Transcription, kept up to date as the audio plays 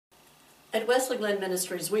At Wesley Glen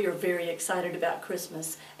Ministries, we are very excited about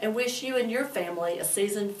Christmas and wish you and your family a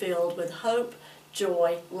season filled with hope,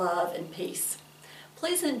 joy, love, and peace.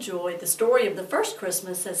 Please enjoy the story of the first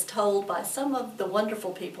Christmas as told by some of the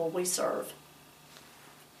wonderful people we serve.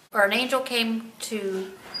 Or an angel came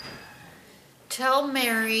to tell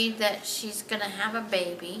Mary that she's going to have a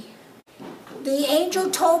baby. The angel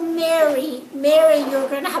told Mary, you're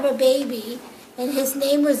going to have a baby, and his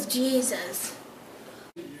name was Jesus.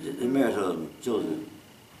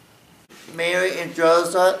 Mary and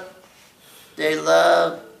Joseph, they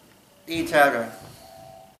loved each other.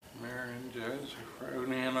 Mary and Joseph rode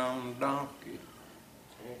in on a donkey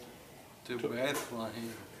to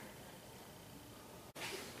Bethlehem.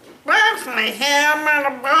 Bethlehem in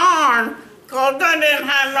a barn, because they didn't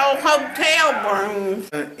have no hotel rooms.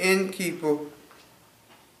 An innkeeper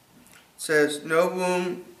says no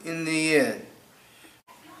room in the inn.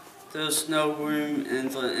 There's no room in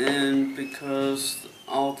the inn because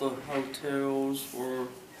all the hotels were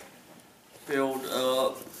filled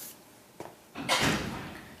up.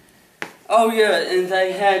 Oh yeah, and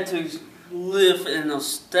they had to live in a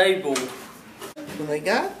stable. When they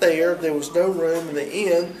got there, there was no room in the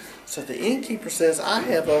inn, so the innkeeper says, I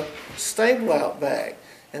have a stable out back.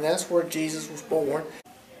 And that's where Jesus was born.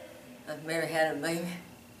 Mary had a baby.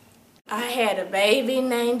 I had a baby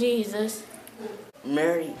named Jesus.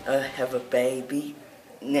 Mary have a baby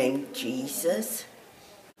named Jesus.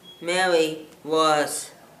 Mary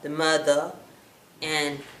was the mother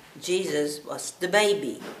and Jesus was the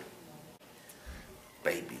baby.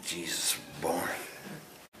 Baby Jesus was born.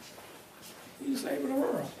 He's saving the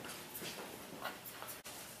world.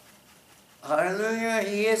 Hallelujah,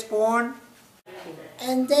 he is born.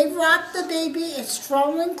 And they wrapped the baby in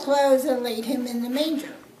swaddling clothes and laid him in the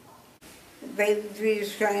manger. Baby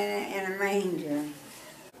Jesus came in a manger.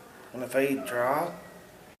 And if they draw,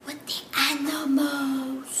 With the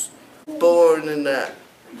animals. born in the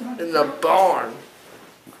barn,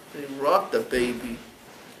 they rocked the baby.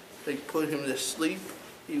 They put him to sleep.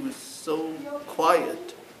 He was so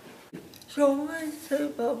quiet. Joy to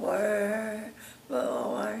the world, the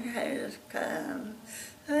Lord has come.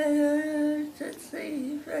 To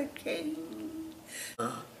see the King.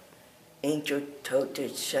 Angel told the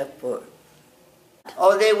shepherd.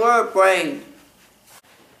 Oh, they were brave.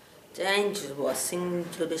 The angels were singing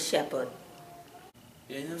to the shepherd.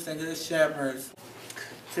 Yeah, he was thinking of the shepherds.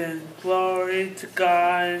 Then glory to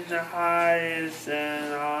God in the highest,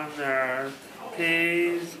 and on earth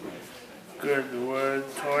peace, goodwill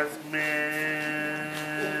towards men.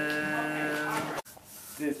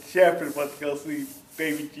 The shepherd went to go see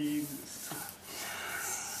baby Jesus.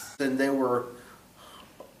 And they were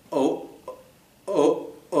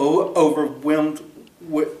overwhelmed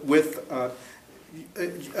with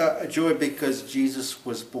joy because Jesus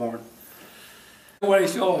was born. When they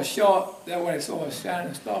saw a shot, that when they saw a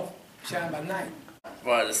shining star shine by night.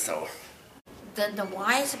 What so? Then the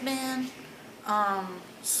wise men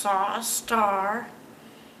saw a star,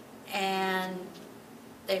 and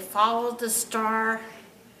they followed the star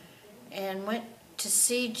and went to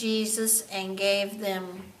see Jesus and gave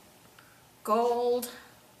them gold,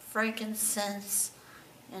 frankincense,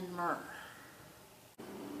 and myrrh.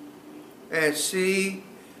 And see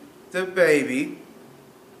the baby.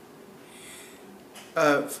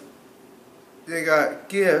 They got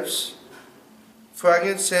gifts,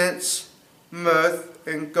 frankincense, myrrh,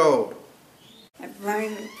 and gold. And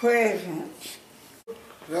bring the presents.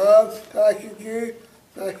 God, thank you,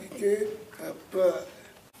 but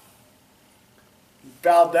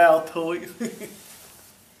Bow down to it.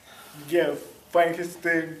 Yeah,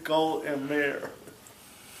 frankincense, gold, and myrrh.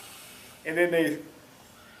 And then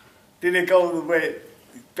they go the way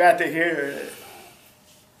back to here.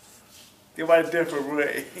 They went a different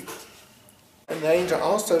way. And the angel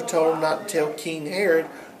also told him not to tell King Herod,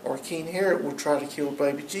 or King Herod will try to kill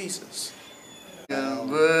baby Jesus. The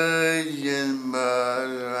Virgin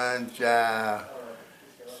Mother and Child,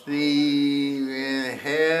 sleep in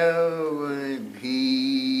heaven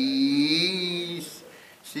peace,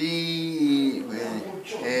 sleep in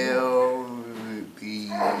heaven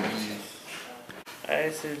peace. I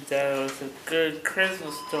said that was a good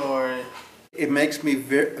Christmas story. It makes me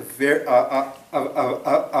very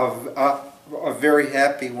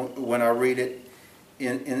happy when I read it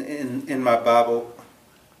in my Bible.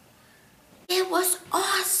 It was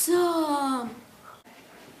awesome.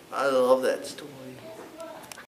 I love that story.